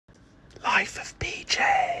Life of PJ.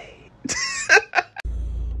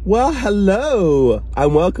 Well, hello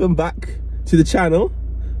and welcome back to the channel,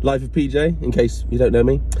 Life of PJ, in case you don't know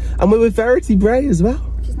me. And we're with Verity Bray as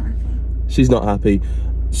well. She's not happy. She's not happy.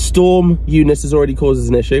 Storm Eunice has already caused us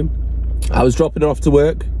an issue. I was dropping her off to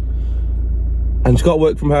work and she's got to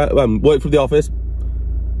work from her, work from the office.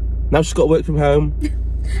 Now she's got to work from home.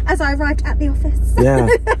 As I arrived at the office. Yeah,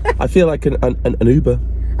 I feel like an Uber.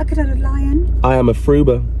 I could have a lion. I am a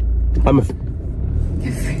Fruber. I'm a...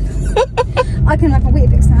 I can have a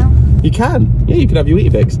Weetabix now. You can. Yeah, you can have your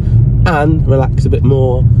Weetabix and relax a bit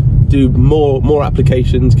more. Do more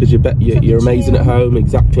applications because you're amazing at home.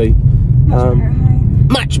 Exactly.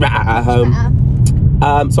 Much better at home.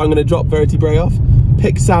 So I'm going to drop Verity Bray off,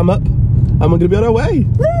 pick Sam up, and we're going to be on our way.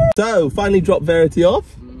 Woo! So finally dropped Verity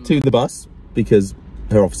off to the bus because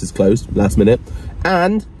her office is closed last minute.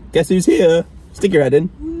 And guess who's here? Stick your head in.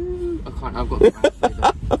 I can't. I've got the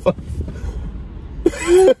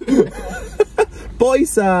Boy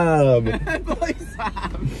Sam. Boy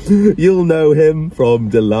Sam. You'll know him from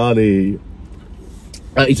Dylani.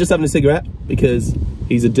 He's just having a cigarette because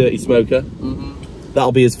he's a dirty smoker.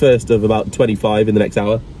 That'll be his first of about 25 in the next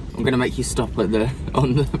hour. I'm gonna make you stop on the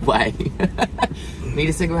way. Need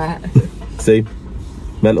a cigarette? See,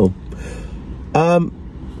 mental.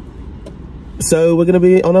 So we're gonna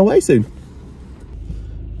be on our way soon.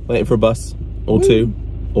 Waiting for a bus or two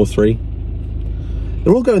or three.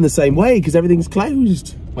 They're all going the same way because everything's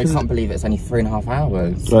closed. We can't believe it's only 3.5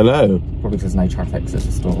 hours. I know. Probably because no traffic, such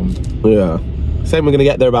a storm. Yeah. Saying we're going to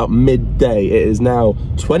get there about midday. It is now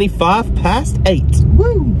 8:25.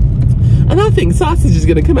 Woo! And I think sausage is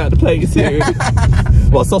going to come out to play soon.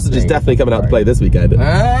 Well, sausage is definitely coming out to play this weekend. Oh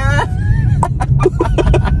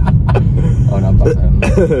no, button.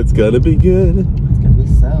 It's going to be good. It's going to be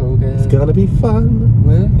so good. It's going to be fun.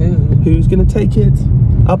 Woohoo. Who's going to take it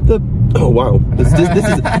up the... Oh, wow. This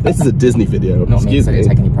is a Disney video. Not Excuse me, me. so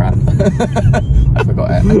take any prep. I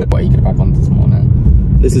forgot it. What you could have had one this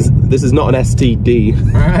morning. This is not an STD.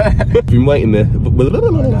 I've been waiting there,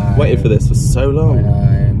 waiting for this for so long. I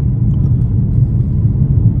know.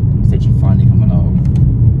 Did you finally come along?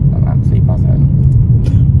 I'm absolutely buzzing.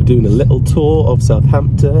 We're doing a little tour of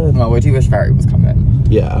Southampton. Well, we do wish Verity was coming.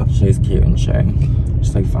 Yeah. She's cute and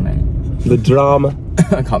she's so funny. The drama.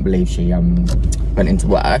 I can't believe she went into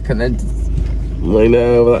work and then... I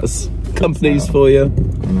know, that's companies for you.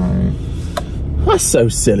 I know. That's so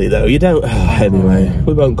silly though, you don't... Anyway,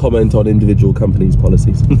 we won't comment on individual companies'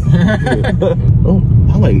 policies. Oh,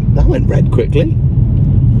 that went red quickly.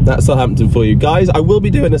 That's Southampton for you. Guys, I will be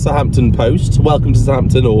doing a Southampton post. Welcome to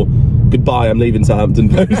Southampton, or goodbye, I'm leaving Southampton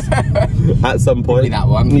post at some point. Probably that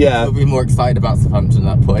one. Yeah. We'll be more excited about Southampton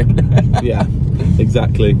at that point. Yeah,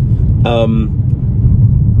 exactly. I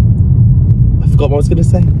forgot what I was going to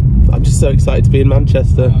say. I'm just so excited to be in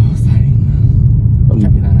Manchester. Oh, same. I'm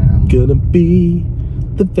gonna be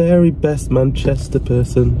the very best Manchester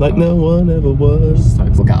person, like no one ever was. So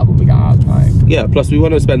we'll get up when we get out, right? Yeah, plus we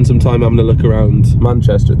want to spend some time having a look around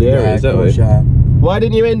Manchester at the areas, don't we? Yeah. Why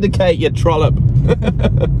didn't you indicate, you trollop?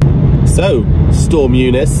 So, Storm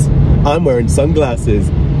Eunice, I'm wearing sunglasses.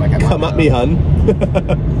 Come at me, hun.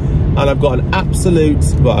 And I've got an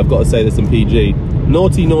absolute, well, I've got to say this in PG,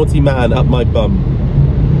 naughty man up my bum.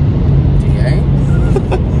 Do you?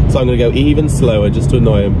 So I'm going to go even slower just to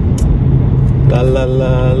annoy him. La la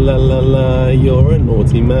la la la la, you're a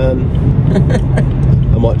naughty man.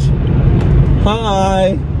 And watch.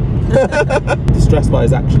 Hi! Distressed by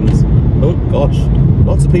his actions. Oh gosh,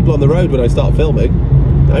 lots of people on the road when I start filming.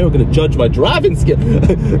 Now you're going to judge my driving skills.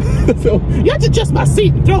 So you have to adjust my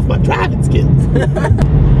seat and throw off my driving skills.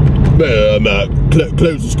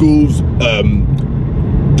 Close the schools,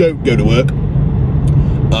 don't go to work,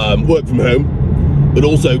 work from home, but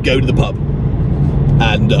also go to the pub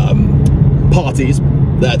and parties.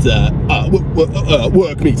 That's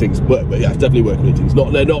work meetings. Yeah, definitely work meetings.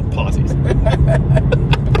 They're not parties.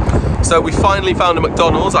 So we finally found a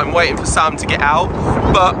McDonald's. I'm waiting for Sam to get out,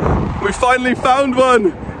 but we finally found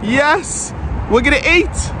one. Yes, we're gonna eat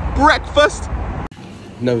breakfast.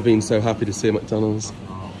 Never been so happy to see a McDonald's.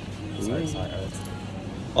 Oh, so excited.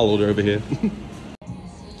 I'll order over here.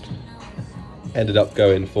 Ended up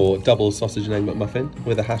going for double sausage and egg McMuffin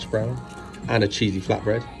with a hash brown and a cheesy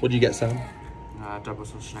flatbread. What did you get, Sam? Double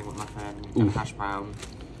sausage and egg McMuffin and a hash brown.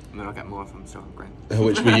 And then I'll get more if I'm still hungry.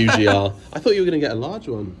 Which we usually are. I thought you were going to get a large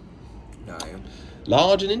one. No.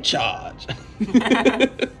 Large and in charge.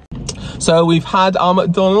 So we've had our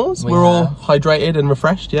McDonald's. We're all hydrated and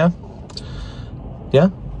refreshed, yeah? Yeah?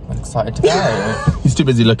 I'm excited to go. He's too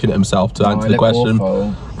busy looking at himself to answer the question.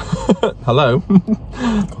 Awful. Hello.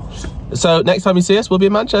 So next time you see us, we'll be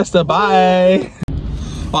in Manchester. Bye.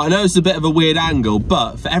 Well, I know it's a bit of a weird angle,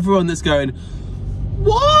 but for everyone that's going,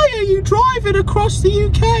 why are you driving across the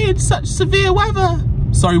UK in such severe weather?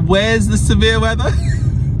 Sorry, where's the severe weather?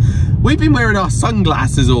 We've been wearing our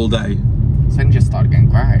sunglasses all day. Sun just started getting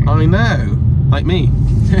grey. I know, like me.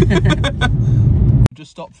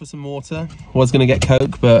 Just stopped for some water. I was going to get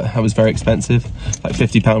Coke, but that was very expensive, like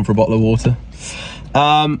 £50 for a bottle of water.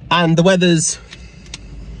 And the weather's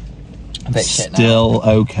a bit shit now. Still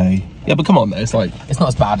okay. Yeah, but come on though, it's like... It's not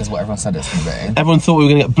as bad as what everyone said it's going to be. Everyone thought we were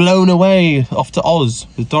going to get blown away off to Oz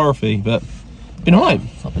with Dorothy, but it's been alright.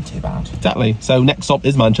 It's not been too bad. Exactly. So next stop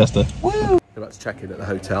is Manchester. Woo! We're about to check in at the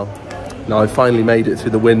hotel. Now I've finally made it through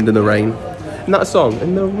the wind and the rain. Isn't that a song?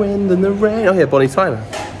 In the wind and the rain. Oh yeah, Bonnie Tyler.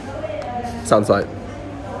 Sounds like...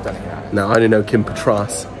 No, I only know Kim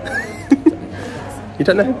Petras. You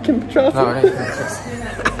don't know Kim Petras? No, I don't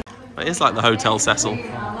think It is like the Hotel Cecil.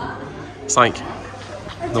 It's like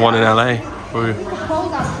the one in LA. Woo.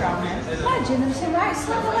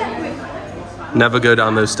 Never go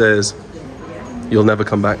down those stairs. You'll never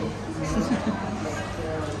come back.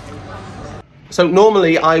 So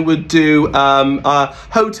normally I would do a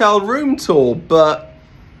hotel room tour, but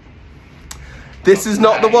this is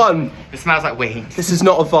not the one. It smells like weed. This is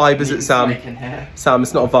not a vibe, is it, Sam? Sam,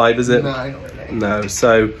 it's not a vibe, is it? No, not really. No.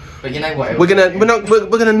 So but you know what? we're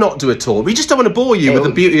gonna not do a tour. We just don't want to bore you with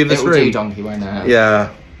the beauty of this room. It'll do donkey, won't it?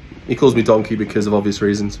 Yeah. He calls me donkey because of obvious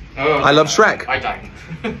reasons. Oh, I love Shrek. I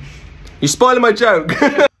don't. You're spoiling my joke.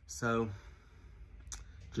 So,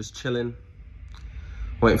 just chilling,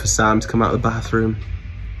 waiting for Sam to come out of the bathroom.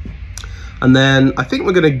 And then I think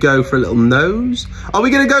we're gonna go for a little nose. Are we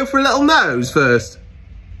gonna go for a little nose first?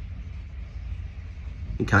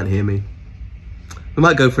 You can't hear me. We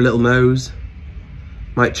might go for a little nose.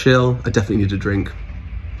 Might chill. I definitely need a drink.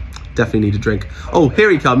 Definitely need a drink. Oh, here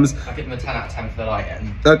he comes. I'll give him a 10 out of 10 for the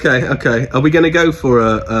lighting. Okay, okay. Are we gonna go for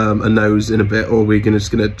a nose in a bit, or are we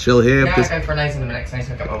just gonna chill here? Yeah, I'll go for a nose in a minute because I need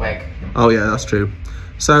to look at my wig. Oh yeah, that's true.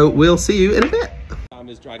 So we'll see you in a bit. Sam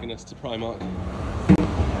is dragging us to Primark.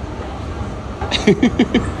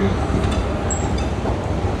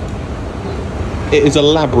 It is a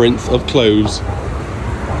labyrinth of clothes.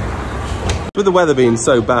 With the weather being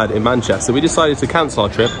so bad in Manchester, we decided to cancel our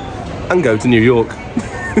trip and go to New York.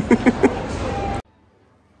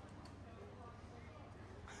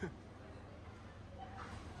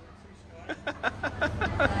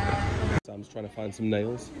 Sam's trying to find some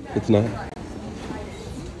nails for tonight.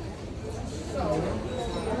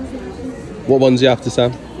 What ones are you after,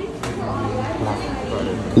 Sam?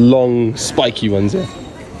 Long, spiky ones, yeah.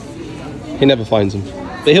 He never finds them.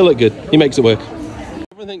 But he'll look good. He makes it work.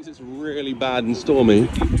 Everyone thinks it's really bad and stormy,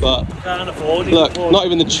 but Can't afford it. look, not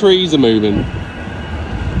even the trees are moving.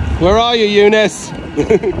 Where are you, Eunice?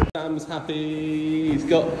 Sam's happy, he's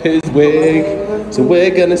got his wig, so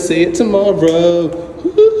we're gonna see it tomorrow.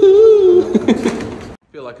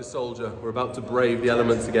 Feel like a soldier. We're about to brave the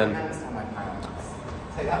elements again.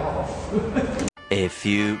 Take that off. A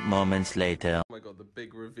few moments later. Oh my god, the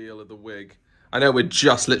big reveal of the wig. I know we're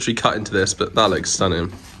just literally cut into this, but that looks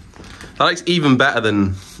stunning. That looks even better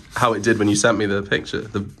than how it did when you sent me the picture.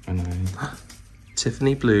 I know.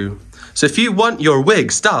 Tiffany blue. So if you want your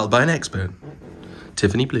wig styled by an expert,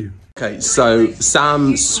 Tiffany blue. Okay, so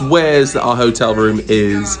Sam swears that our hotel room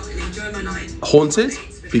is haunted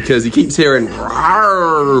because he keeps hearing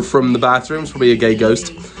 "rawr" from the bathrooms, probably a gay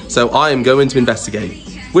ghost. So I am going to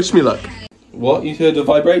investigate. Wish me luck. What? You heard a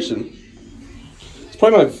vibration? It's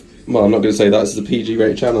probably my... Well, I'm not going to say that. This is a PG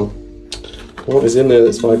rated channel. What is in there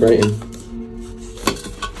that's vibrating?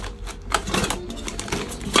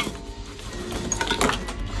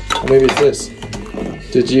 Or maybe it's this.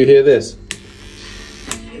 Did you hear this?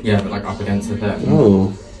 Yeah, but like up against it.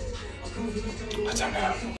 Oh. I don't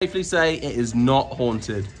know. Safely say it is not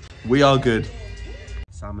haunted. We are good.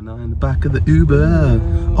 Sam and I in the back of the Uber.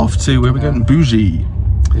 Off to, where are we going? Boujee.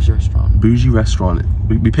 Boujee Restaurant. Boujee Restaurant.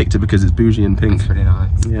 We picked it because it's bougie and pink. It's really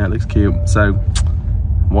nice. Yeah, it looks cute. So,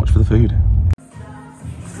 watch for the food.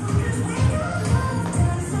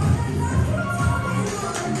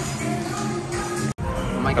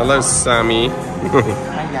 Oh Hello, Sammy. Let's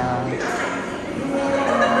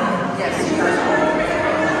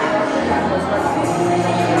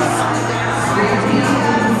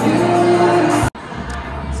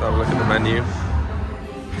have a look at the menu.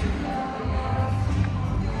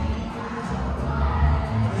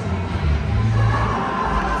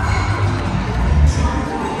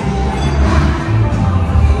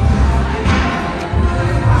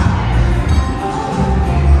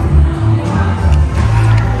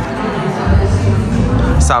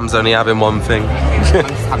 Sam's only having one thing. I'm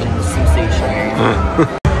just having some sushi.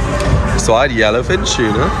 So I had yellowfin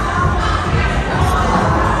tuna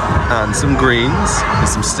and some greens and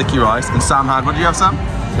some sticky rice. And Sam had, what did you have, Sam?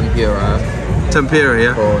 Tempura. Tempura,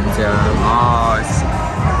 yeah? Prawns, yeah. Nice.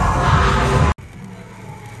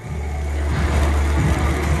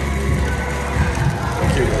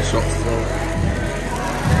 Cute little shops as well.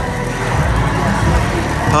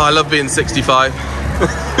 Oh, I love being 65.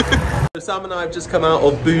 Sam and I have just come out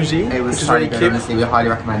of Boujee. It was which is so really good, cute. honestly, we highly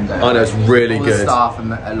recommend it. I know, it's really All good. The staff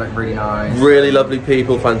look really nice. Really lovely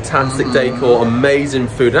people, fantastic decor, amazing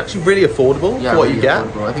food, and actually really affordable Yeah, for what really you get.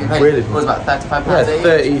 affordable. I think it Really was about £35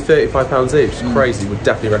 Yeah, each. £35 each. It's crazy. Would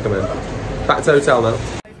definitely recommend. Back to hotel now.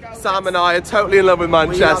 Sam and I are totally in love with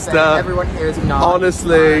Manchester. Everyone here is nice.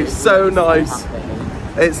 Honestly, so nice.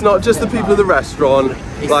 It's not just the people of the restaurant.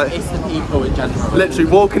 It's the people in general.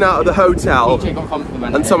 Literally walking out of the hotel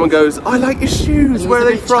and someone goes, I like your shoes, where are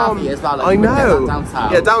they from? As well, like, I know. down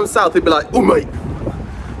south. Yeah, down south they'd be like, oh mate.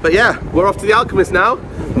 But yeah, we're off to the Alchemist now.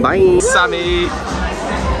 Bye. Sammy.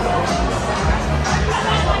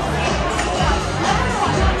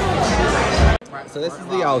 So this is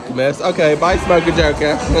the Alchemist. Okay, bye Smoker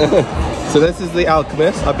Joker. So this is the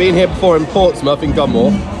Alchemist. I've been here before in Portsmouth in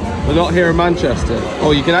Gunmore. We're not here in Manchester.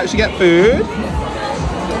 Oh, you can actually get food,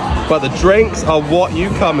 but the drinks are what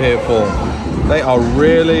you come here for. They are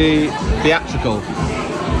really theatrical.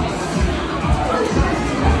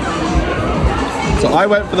 So I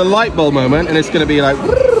went for the light bulb moment, and it's going to be like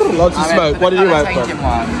lots of smoke. What did you went for?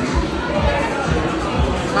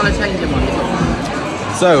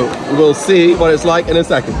 So we'll see what it's like in a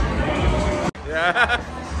second. Yeah.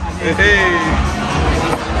 Hey.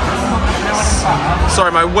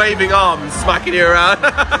 Sorry, my waving arms smacking you around.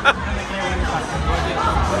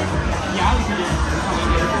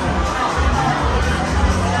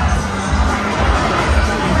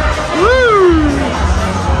 Woo!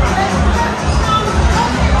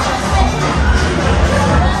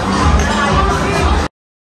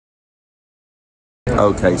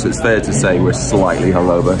 Okay, so it's fair to say we're slightly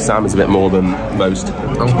hungover. Sam is a bit more than most.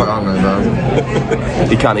 I'm quite hungover.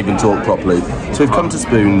 He can't even talk properly. So we've come to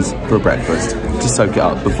Spoons for breakfast to soak it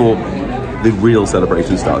up before the real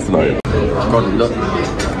celebration starts tonight. God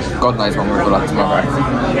knows when we'll like tomorrow.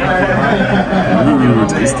 Ooh,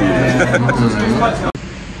 tasty.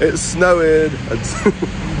 It's snowing. And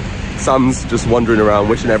Sam's just wandering around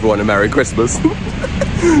wishing everyone a Merry Christmas.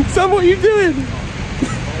 Sam, what are you doing?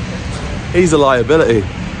 He's a liability.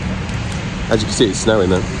 As you can see, it's snowing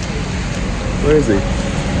though. Where is he?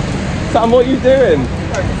 Sam, what are you doing?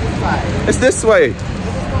 It's this way.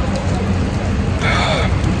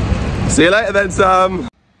 See you later then, Sam.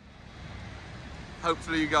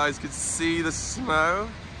 Hopefully you guys can see the snow.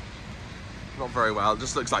 Not very well, it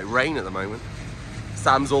just looks like rain at the moment.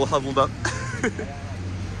 Sam's all huddled up.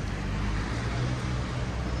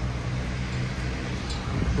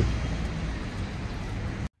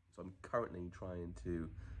 So I'm currently trying to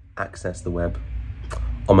access the web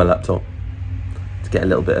on my laptop to get a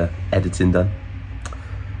little bit of editing done.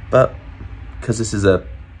 But because this is a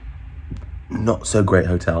not so great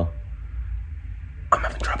hotel, I'm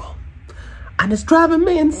having trouble. And it's driving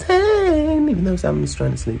me insane, even though Sam is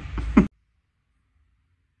trying to sleep.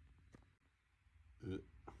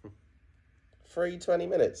 Free 20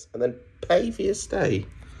 minutes and then pay for your stay.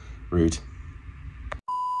 Rude.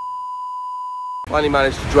 Finally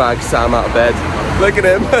managed to drag Sam out of bed. Look at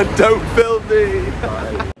him, don't film me.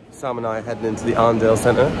 Sam and I are heading into the Arndale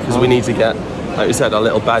Centre because we need to get, like we said, our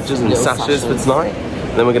little badges and sashes for tonight.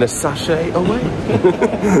 And then we're going to sashay away.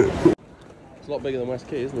 It's a lot bigger than West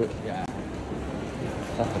Key, isn't it? Yeah.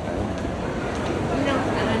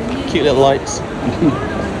 Cute little lights.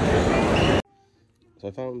 So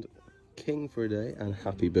I found King for a day and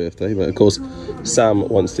happy birthday, but of course Sam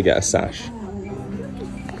wants to get a sash.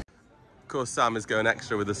 Of course Sam is going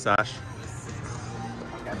extra with the sash.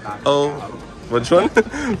 Oh, which one?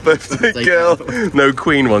 Birthday girl. No,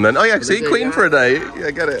 Queen one then. Oh yeah, see, Queen for a day.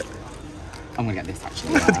 Yeah, get it. I'm gonna get this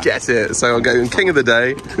actually. Yeah. Get it. So I'm going King of the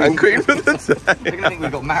day and Queen for the day. They're gonna think we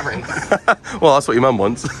got married. Well, that's what your mum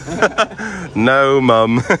wants. No,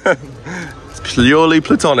 mum. It's purely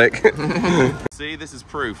platonic. See, this is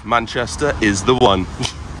proof. Manchester is the one.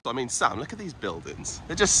 I mean, Sam, look at these buildings.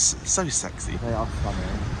 They're just so sexy. They are funny.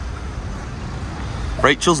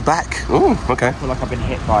 Rachel's back. Oh, okay. I feel like I've been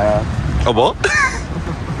hit by a... A what?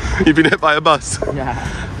 You've been hit by a bus? Yeah.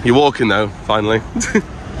 You're walking though, finally.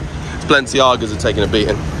 Balenciagas are taking a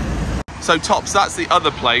beating. So Tops, that's the other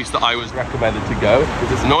place that I was recommended to go.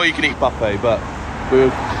 It's an all-you-can-eat buffet, but we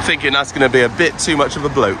were thinking that's going to be a bit too much of a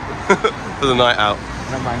bloat for the night out.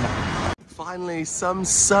 5 Finally, some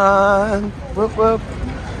sun. Whoop, whoop.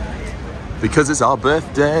 Because it's our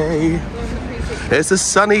birthday. It's a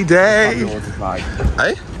sunny day.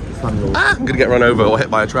 Hey? Ah, I'm gonna get run over or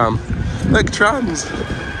hit by a tram. Look, trams.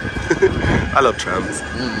 I love trams.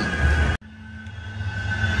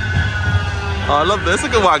 Oh, I love this.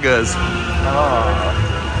 Look at waggers.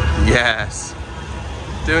 Oh. Yes.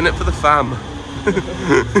 Doing it for the fam.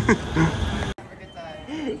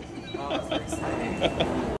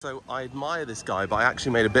 So I admire this guy, but I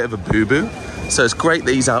actually made a bit of a boo-boo. So it's great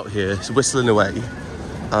that he's out here, he's whistling away.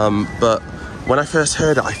 But when I first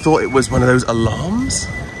heard it, I thought it was one of those alarms.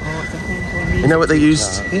 You know what they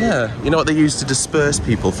used? Yeah, you know what they used to disperse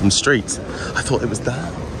people from streets? I thought it was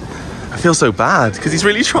that. I feel so bad because he's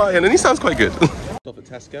really trying and he sounds quite good. Stop at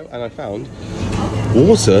Tesco and I found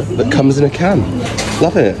water that comes in a can.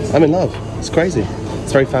 Love it. I'm in love. It's crazy.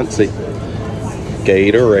 It's very fancy.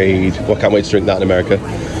 Gatorade. Well, I can't wait to drink that in America.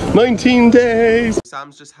 19 days.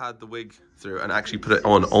 Sam's just had the wig through and actually put it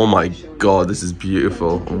on. Oh my God, this is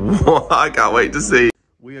beautiful. I can't wait to see.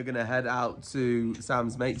 We are gonna head out to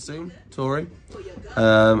Sam's mate soon, Tori.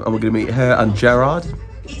 And we're gonna meet her and Gerard.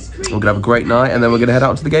 We're gonna have a great night and then we're gonna head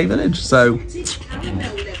out to the gay village. So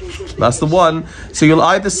that's the one. So you'll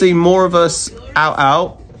either see more of us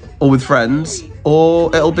out or with friends,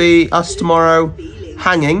 or it'll be us tomorrow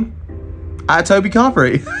hanging at Toby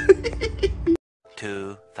Carvery.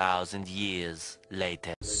 2,000 years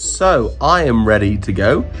later. So I am ready to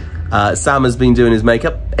go. Sam has been doing his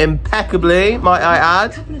makeup impeccably, might I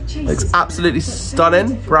add. Looks absolutely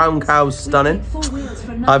stunning. Brown cow's stunning.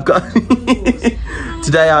 I've got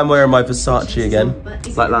today I'm wearing my Versace again,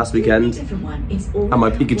 like last weekend, and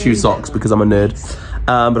my Pikachu socks because I'm a nerd.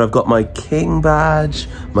 But I've got my King badge,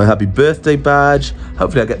 my happy birthday badge.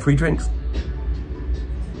 Hopefully I get free drinks.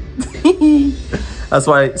 That's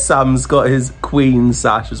why Sam's got his Queen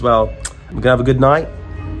sash as well. We're gonna have a good night.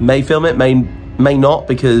 May film it, may not,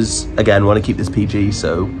 because again, want to keep this PG,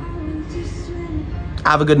 so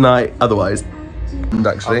have a good night otherwise.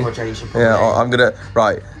 Actually, yeah,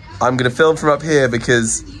 I'm gonna film from up here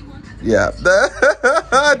because, yeah.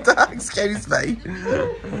 Excuse me.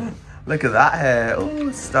 Look at that hair.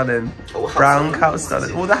 Oh, stunning. Brown cow,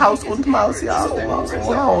 stunning. Oh, the house und mouse, yeah.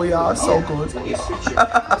 Oh, yeah, so good.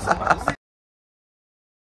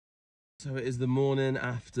 So it is the morning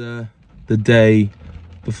after the day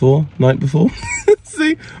before, night before.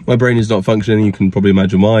 See, my brain is not functioning. You can probably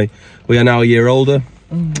imagine why. We are now a year older.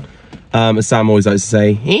 As Sam always likes to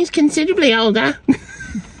say, he's considerably older.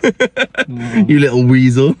 You little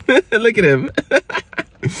weasel. Look at him.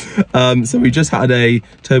 So we just had a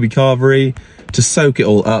Toby Carvery to soak it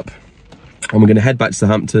all up, and we're going to head back to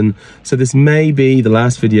Southampton. So this may be the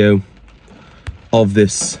last video of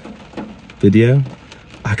this video.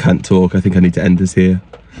 I can't talk. I think I need to end this here.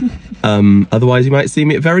 Otherwise you might see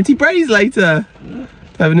me at Verity Braes later,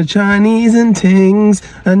 having a Chinese and tings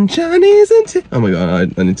and Chinese and tings. Oh my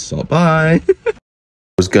God, I need to stop. Bye.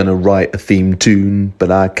 I was gonna write a theme tune,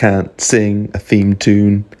 but I can't sing a theme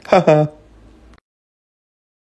tune. Haha.